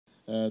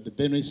the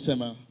Benue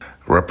SEMA.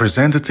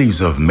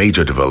 Representatives of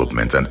major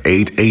development and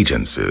aid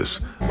agencies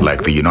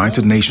like the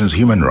United Nations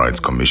Human Rights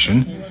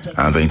Commission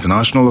and the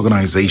International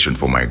Organization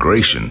for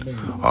Migration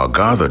are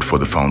gathered for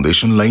the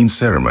foundation-laying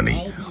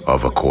ceremony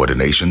of a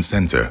coordination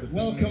center.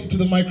 Welcome to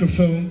the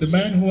microphone, the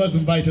man who has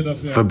invited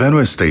us here. The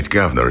Benue State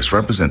Governor is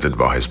represented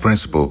by his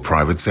principal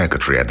private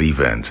secretary at the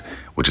event,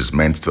 which is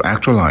meant to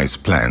actualize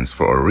plans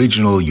for a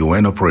regional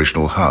UN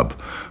operational hub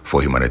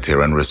for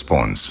humanitarian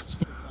response.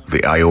 The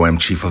IOM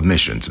Chief of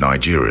Mission to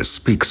Nigeria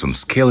speaks on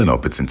scaling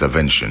up its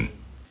intervention.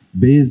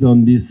 Based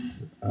on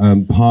this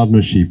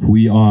partnership,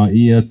 we are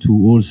here to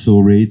also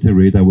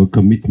reiterate our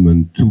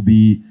commitment to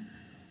be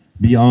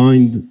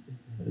behind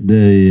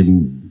the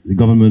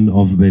government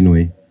of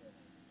Benue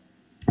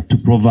to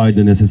provide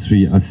the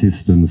necessary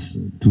assistance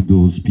to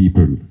those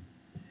people.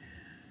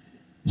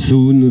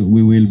 Soon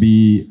we will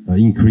be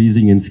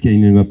increasing and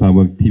scaling up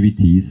our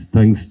activities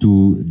thanks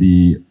to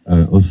the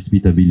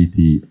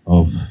hospitality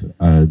of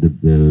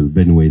the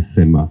Benue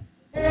SEMA.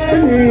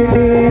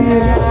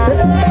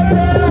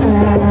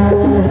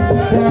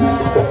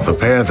 The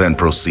pair then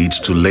proceeds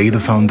to lay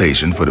the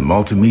foundation for the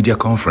multimedia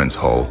conference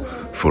hall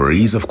for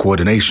ease of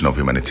coordination of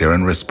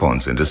humanitarian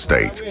response in the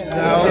state.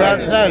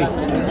 That's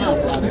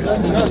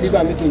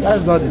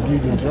not the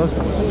building,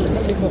 just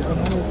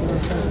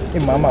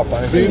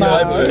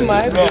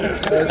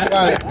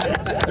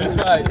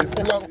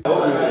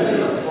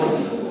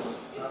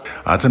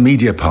At a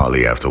media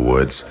parley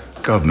afterwards,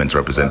 government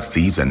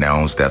representatives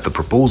announced that the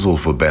proposal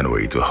for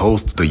Benue to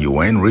host the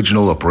UN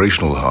Regional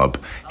Operational Hub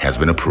has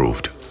been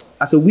approved.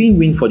 As a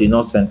win-win for the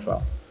North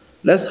Central,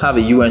 let's have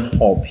a UN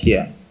hub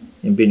here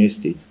in Benue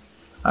State.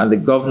 And the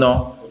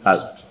governor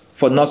has,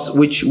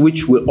 which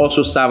will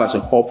also serve as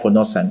a hub for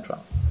North Central.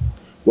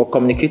 We're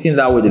communicating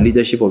that with the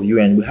leadership of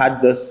UN. We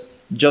had this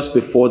just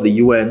before the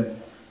UN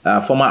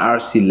former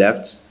RC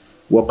left.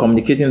 We're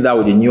communicating that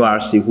with the new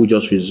RC who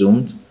just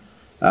resumed.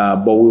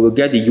 But we will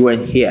get the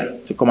UN here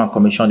to come and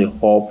commission the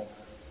hub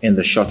in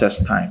the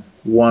shortest time,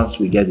 once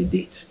we get the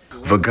date.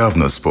 The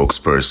governor's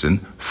spokesperson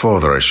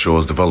further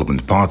assures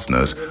development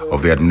partners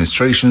of the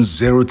administration's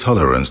zero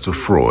tolerance to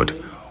fraud,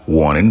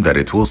 warning that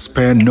it will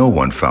spare no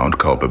one found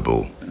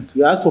culpable.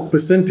 We ask for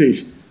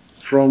percentage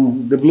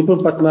from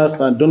development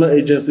partners and donor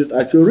agencies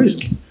at your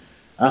risk.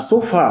 And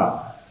so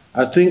far,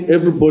 I think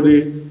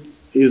everybody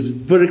is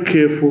very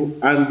careful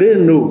and they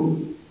know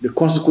the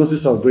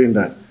consequences of doing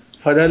that.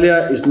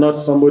 Alia is not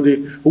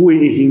somebody who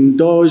will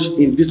indulge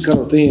in this kind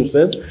of thing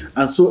himself.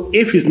 And so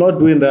if he's not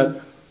doing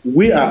that,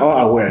 we are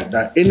all aware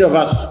that any of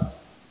us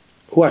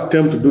who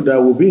attempt to do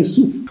that will be in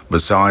soup.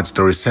 Besides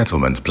the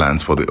resettlement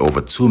plans for the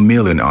over 2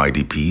 million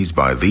IDPs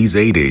by these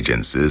aid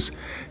agencies,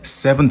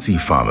 70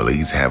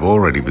 families have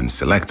already been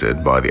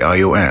selected by the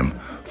IOM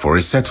for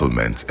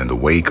resettlement in the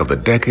wake of the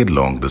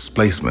decade-long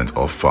displacement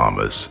of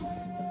farmers.